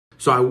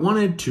So I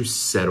wanted to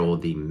settle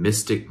the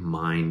Mystic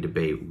Mine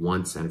debate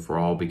once and for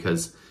all,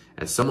 because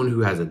as someone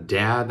who has a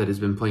dad that has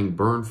been playing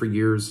Burn for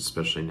years,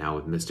 especially now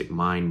with Mystic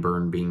Mine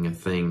Burn being a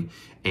thing,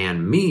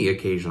 and me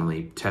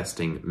occasionally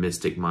testing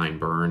Mystic Mine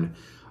Burn,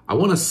 I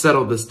want to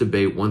settle this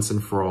debate once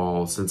and for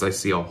all. Since I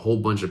see a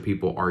whole bunch of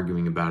people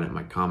arguing about it in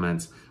my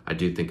comments, I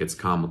do think it's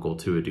comical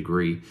to a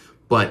degree,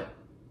 but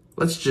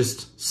let's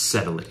just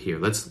settle it here.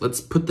 Let's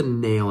put the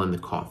nail in the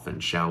coffin,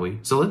 shall we?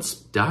 So let's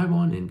dive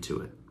on into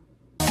it.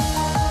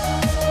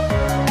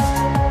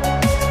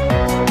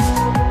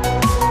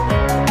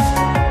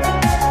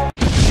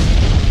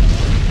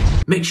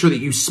 Make sure that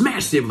you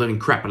smash the living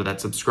crap out of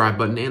that subscribe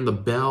button and the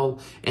bell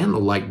and the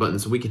like button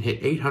so we can hit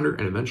 800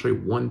 and eventually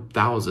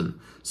 1,000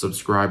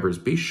 subscribers.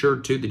 Be sure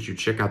too that you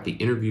check out the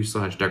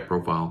interview/deck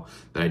profile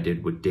that I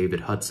did with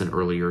David Hudson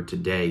earlier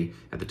today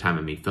at the time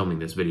of me filming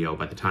this video.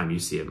 By the time you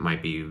see it, it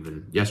might be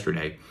even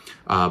yesterday.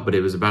 But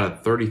it was about a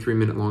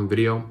 33-minute long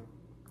video.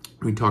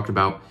 We talked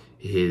about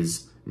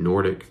his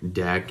Nordic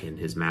deck and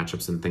his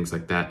matchups and things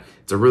like that.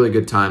 It's a really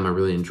good time. I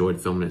really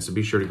enjoyed filming it, so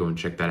be sure to go and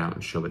check that out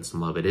and show it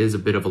some love. It is a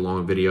bit of a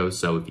long video,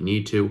 so if you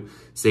need to,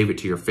 save it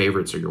to your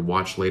favorites or your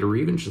watch later, or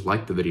even just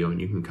like the video and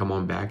you can come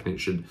on back and it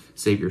should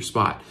save your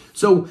spot.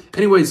 So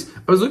anyways,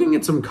 I was looking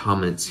at some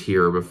comments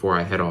here before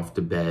I head off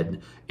to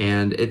bed,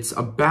 and it's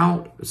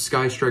about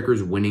Sky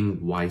Strikers winning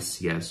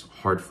YCS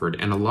Hartford,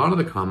 and a lot of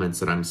the comments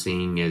that I'm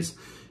seeing is,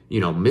 you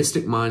know,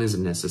 Mystic Mine is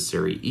a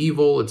necessary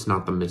evil. It's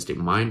not the Mystic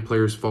Mine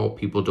player's fault.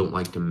 People don't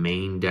like to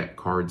main deck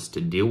cards to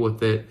deal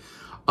with it.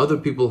 Other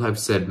people have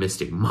said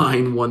Mystic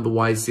Mine won the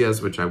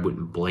YCS, which I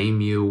wouldn't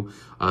blame you.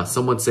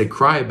 Someone said,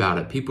 cry about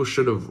it. People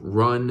should have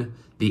run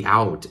the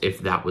out if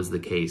that was the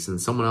case. And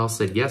someone else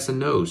said, yes and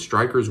no.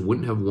 Strikers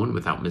wouldn't have won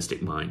without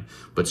Mystic Mine.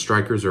 But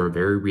Strikers are a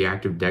very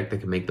reactive deck that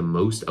can make the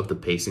most of the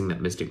pacing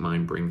that Mystic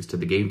Mine brings to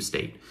the game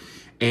state.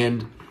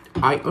 And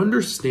I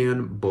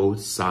understand both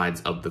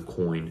sides of the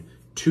coin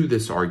to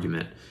this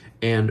argument,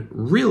 and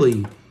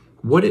really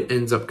what it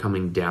ends up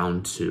coming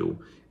down to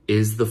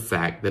is the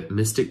fact that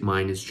Mystic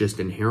Mine is just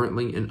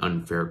inherently an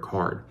unfair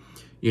card.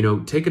 You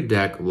know, take a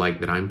deck like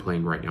that I'm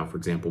playing right now, for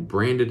example,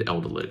 Branded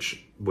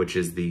Eldritch, which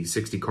is the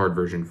 60 card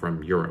version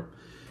from Europe,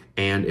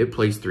 and it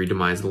plays 3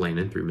 Demise the Land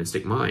and 3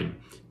 Mystic Mine.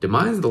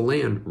 Demise the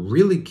Land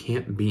really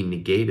can't be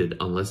negated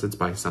unless it's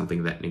by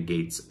something that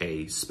negates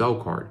a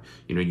spell card.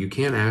 You know, you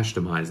can't Ash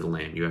Demise the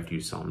Land. You have to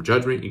use Solemn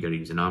Judgment, you got to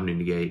use an Omni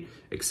Negate,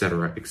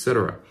 etc.,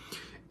 etc.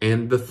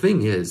 And the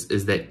thing is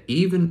that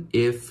even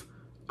if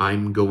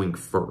I'm going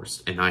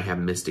first and I have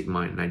Mystic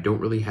Mine and I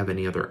don't really have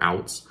any other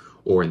outs,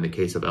 or in the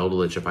case of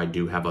Eldritch, if I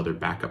do have other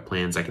backup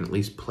plans, I can at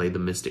least play the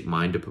Mystic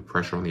Mine to put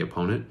pressure on the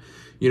opponent.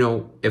 You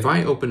know, if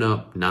I open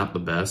up Not the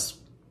Best,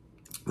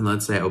 and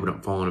let's say I open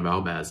up Fallen of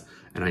Albaz,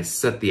 and I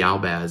set the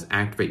Albaz,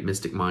 activate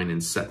Mystic Mine,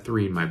 and set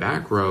 3 in my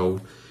back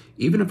row,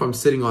 even if I'm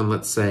sitting on,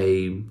 let's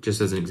say,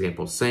 just as an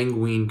example,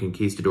 Sanguine,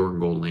 Conquistador, and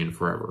Golden Land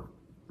Forever.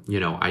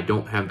 You know, I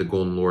don't have the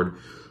Golden Lord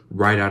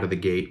right out of the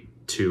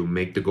gate to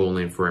make the Golden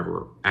Land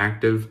Forever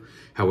active.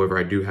 However,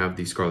 I do have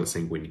the Scarlet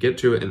Sanguine to get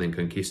to it, and then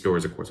Conquistador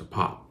is, of course, a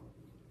pop.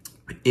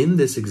 In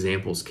this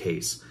example's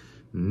case,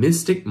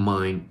 Mystic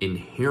Mine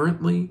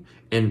inherently,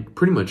 and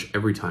pretty much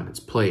every time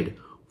it's played,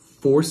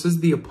 forces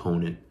the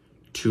opponent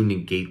to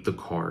negate the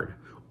card,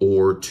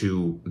 or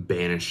to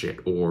banish it,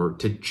 or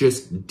to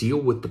just deal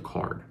with the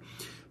card.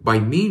 By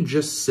me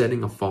just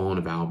setting a Fallen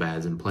of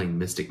Albaz and playing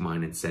Mystic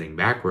Mine and setting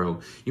back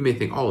row, you may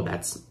think, oh,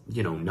 that's,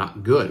 you know,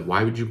 not good.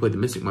 Why would you play the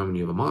Mystic Mine when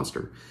you have a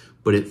monster?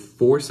 But it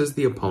forces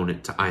the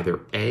opponent to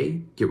either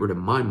A, get rid of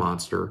my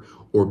monster,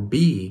 or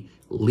B,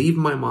 leave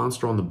my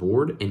monster on the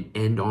board and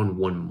end on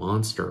 1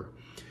 monster.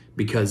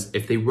 Because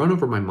if they run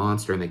over my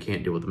monster and they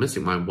can't deal with the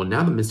Mystic Mine, well,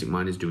 now the Mystic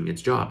Mine is doing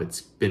its job.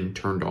 It's been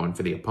turned on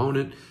for the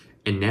opponent,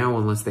 and now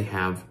unless they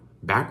have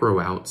back row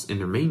outs in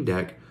their main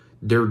deck,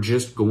 they're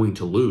just going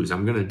to lose.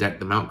 I'm going to deck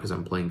them out because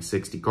I'm playing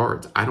 60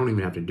 cards. I don't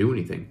even have to do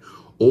anything.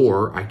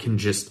 Or I can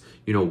just,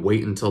 you know,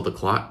 wait until the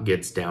clock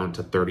gets down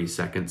to 30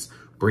 seconds,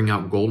 bring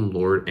out Golden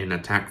Lord and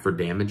attack for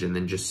damage, and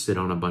then just sit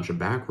on a bunch of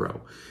back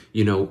row.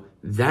 You know,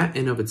 that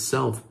in of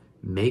itself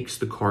makes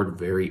the card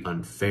very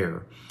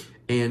unfair.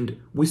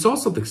 And we saw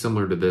something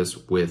similar to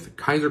this with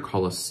Kaiser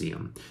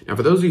Colosseum. Now,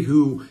 for those of you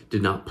who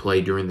did not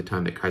play during the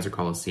time that Kaiser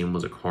Colosseum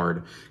was a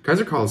card,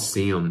 Kaiser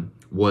Colosseum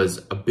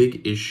was a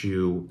big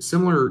issue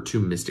similar to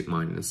Mystic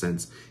Mine in a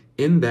sense,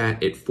 in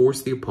that it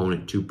forced the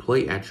opponent to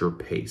play at your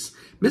pace.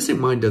 Mystic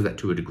Mine does that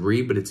to a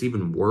degree, but it's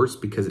even worse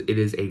because it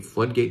is a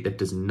floodgate that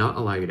does not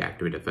allow you to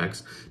activate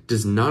effects,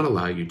 does not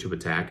allow you to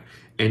attack,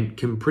 and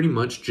can pretty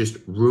much just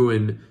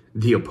ruin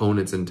the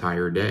opponent's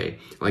entire day.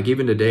 Like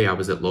even today, I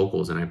was at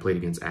locals and I played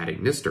against Attic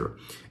Nister,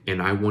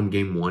 and I won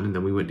game 1, and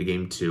then we went to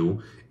game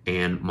 2,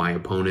 and my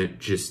opponent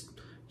just,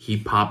 he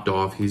popped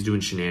off. He's doing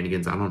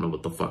shenanigans. I don't know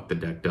what the fuck the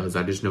deck does.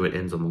 I just know it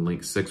ends on the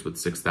link 6 with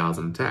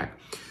 6,000 attack.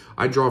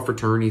 I draw for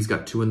turn. He's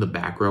got 2 in the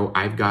back row.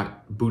 I've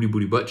got Booty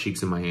Booty Butt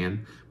Cheeks in my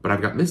hand, but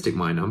I've got Mystic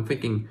Mine. I'm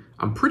thinking,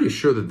 I'm pretty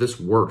sure that this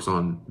works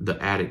on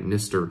the Attic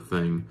Nister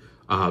thing,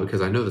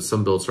 because I know that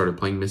some builds started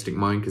playing Mystic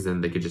Mine because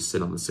then they could just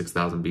sit on the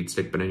 6,000 beat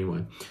stick. But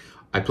anyway,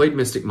 I played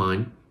Mystic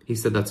Mine. He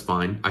said that's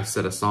fine. I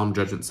said a Solemn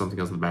Judgment, something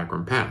else in the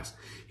background, pass.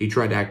 He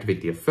tried to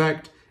activate the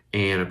effect,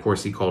 and of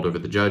course he called over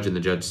the judge, and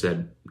the judge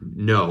said,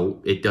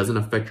 no, it doesn't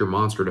affect your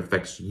monster. It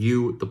affects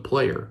you, the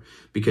player,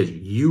 because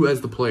you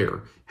as the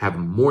player have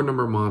more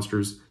number of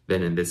monsters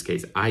than in this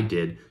case I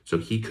did, so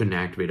he couldn't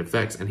activate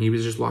effects, and he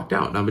was just locked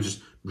out. And I would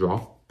just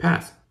draw,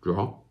 pass,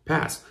 draw,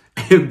 pass.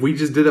 And we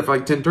just did that for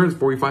like 10 turns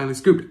before we finally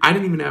scooped. I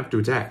didn't even have to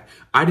attack.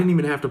 I didn't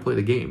even have to play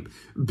the game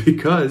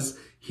because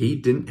he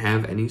didn't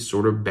have any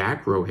sort of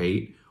back row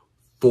hate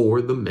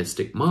for the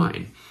Mystic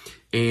Mine.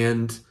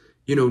 And,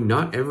 you know,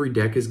 not every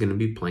deck is going to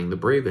be playing the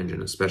Brave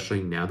Engine,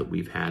 especially now that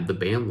we've had the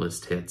ban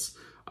list hits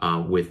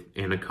with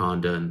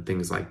Anaconda and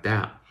things like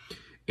that.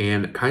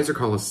 And Kaiser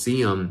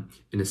Coliseum,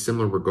 in a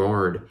similar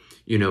regard,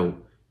 you know,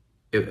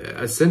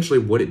 essentially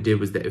what it did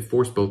was that it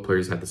forced both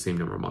players to have the same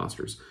number of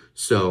monsters.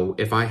 So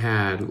if I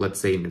had, let's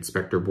say, an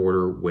Inspector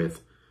border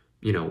with,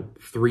 you know,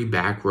 3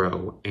 back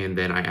row, and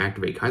then I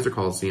activate Kaiser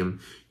Coliseum,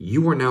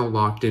 you are now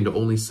locked into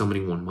only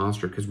summoning 1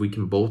 monster because we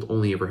can both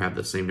only ever have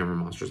the same number of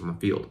monsters on the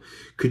field.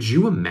 Could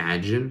you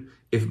imagine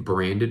if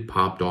Branded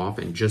popped off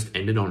and just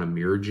ended on a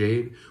Mirror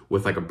Jade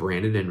with like a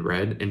Branded in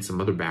red and some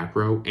other back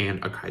row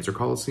and a Kaiser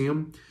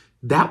Coliseum?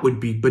 That would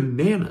be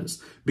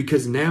bananas,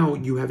 because now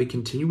you have a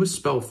continuous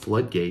spell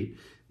Floodgate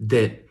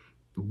that,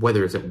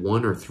 whether it's at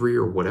 1 or 3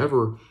 or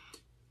whatever,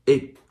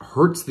 it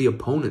hurts the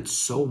opponent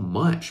so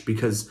much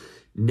because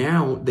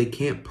now they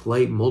can't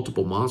play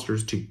multiple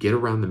monsters to get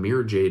around the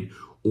Mirror Jade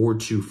or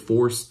to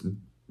force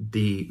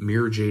the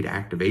Mirror Jade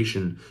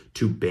activation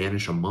to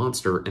banish a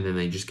monster, and then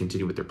they just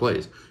continue with their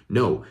plays.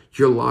 No,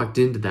 you're locked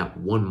into that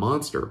 1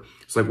 monster.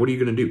 It's like, what are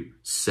you going to do?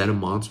 Set a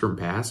monster and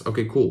pass?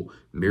 Okay, cool.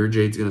 Mirror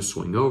Jade's going to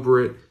swing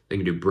over it. They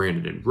can do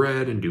Branded in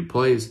red and do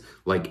plays.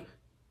 Like,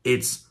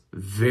 it's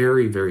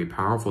very, very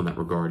powerful in that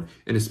regard.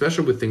 And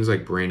especially with things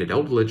like Branded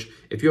Eldritch,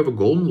 if you have a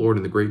Golden Lord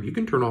in the grave, you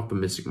can turn off the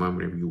Mystic Mine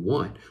whenever you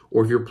want.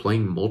 Or if you're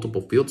playing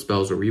multiple field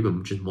spells or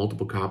even just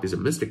multiple copies of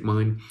Mystic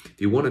Mine,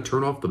 if you want to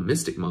turn off the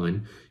Mystic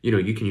Mine, you know,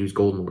 you can use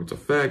Golden Lord's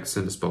effect,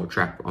 send a spell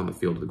trap on the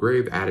field of the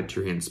grave, add it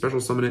to your hand,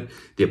 special summon it.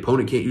 The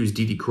opponent can't use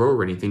DD Crow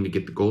or anything to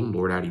get the Golden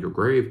Lord out of your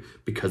grave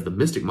because the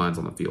Mystic Mine's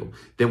on the field.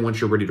 Then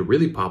once you're ready to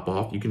really pop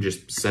off, you can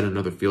just set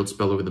another field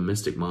spell over the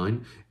Mystic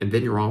Mine, and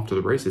then you're off to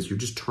the races. You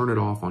just turn it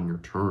off on your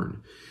turn.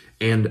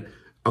 And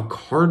a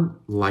card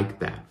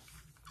like that,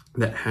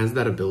 that has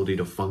that ability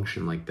to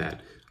function like that,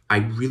 I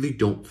really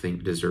don't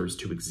think deserves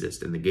to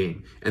exist in the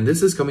game. And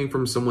this is coming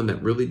from someone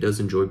that really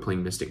does enjoy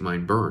playing Mystic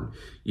Mine Burn.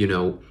 You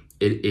know,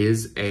 it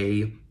is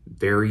a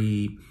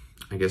very,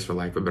 I guess for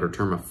lack of a better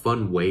term, a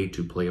fun way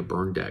to play a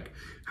burn deck.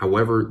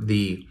 However,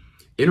 the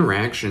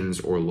interactions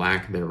or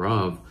lack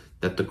thereof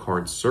that the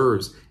card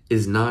serves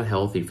is not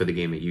healthy for the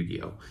game of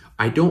Yu-Gi-Oh!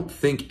 I don't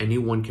think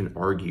anyone can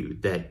argue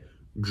that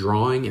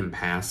drawing and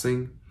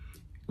passing,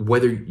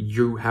 whether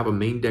you have a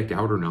main deck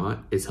out or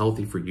not, is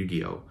healthy for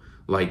Yu-Gi-Oh!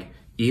 Like,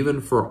 even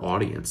for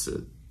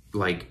audiences,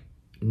 like,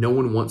 no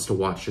one wants to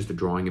watch just a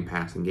drawing and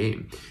passing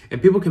game.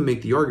 And people can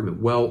make the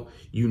argument, well,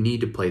 you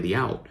need to play the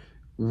out.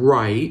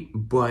 Right,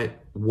 but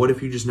what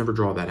if you just never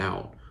draw that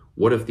out?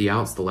 What if the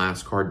out's the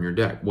last card in your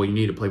deck? Well, you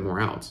need to play more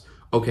outs.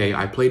 Okay,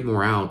 I played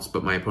more outs,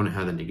 but my opponent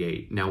had a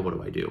negate. Now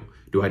what do?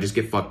 Do I just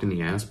get fucked in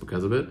the ass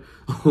because of it?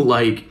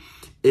 Like,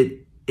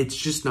 it's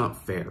just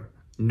not fair,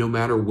 no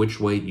matter which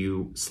way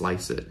you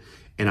slice it.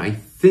 And I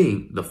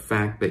think the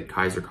fact that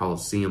Kaiser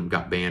Coliseum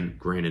got banned,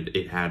 granted,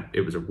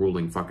 it was a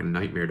ruling fucking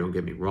nightmare, don't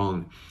get me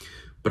wrong,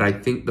 but I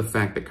think the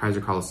fact that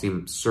Kaiser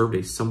Coliseum served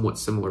a somewhat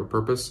similar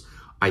purpose,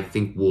 I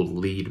think will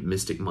lead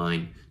Mystic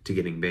Mine to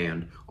getting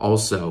banned.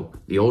 Also,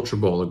 the Ultra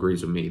Ball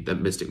agrees with me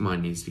that Mystic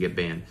Mine needs to get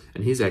banned,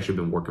 and he's actually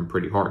been working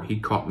pretty hard. He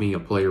caught me a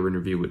player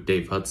interview with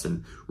Dave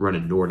Hudson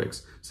running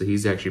Nordics, so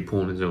he's actually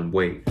pulling his own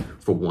weight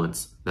for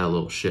once, that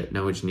little shit.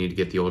 Now we just need to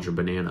get the Ultra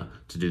Banana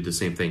to do the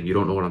same thing. You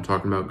don't know what I'm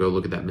talking about? Go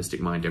look at that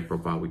Mystic Mine deck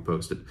profile we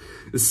posted.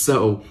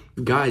 So,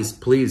 guys,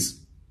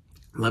 please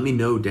let me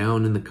know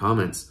down in the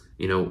comments,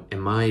 you know,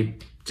 am I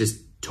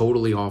just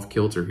totally off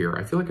kilter here?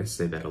 I feel like I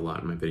say that a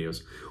lot in my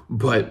videos,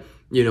 but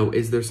you know,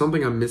 is there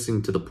something I'm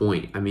missing to the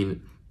point? I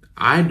mean,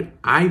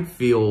 I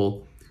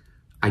feel,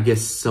 I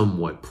guess,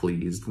 somewhat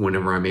pleased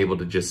whenever I'm able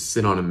to just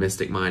sit on a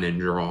Mystic Mine and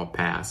draw a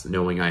pass,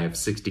 knowing I have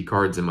 60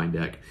 cards in my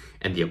deck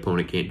and the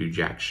opponent can't do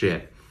jack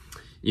shit.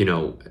 You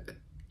know,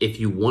 if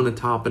you want to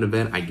top an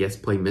event, I guess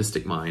play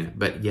Mystic Mine,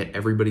 but yet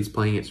everybody's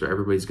playing it, so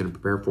everybody's going to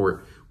prepare for it,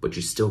 but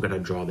you still got to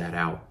draw that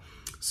out.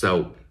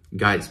 So,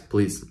 guys,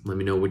 please let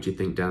me know what you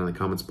think down in the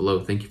comments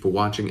below. Thank you for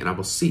watching, and I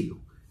will see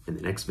you in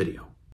the next video.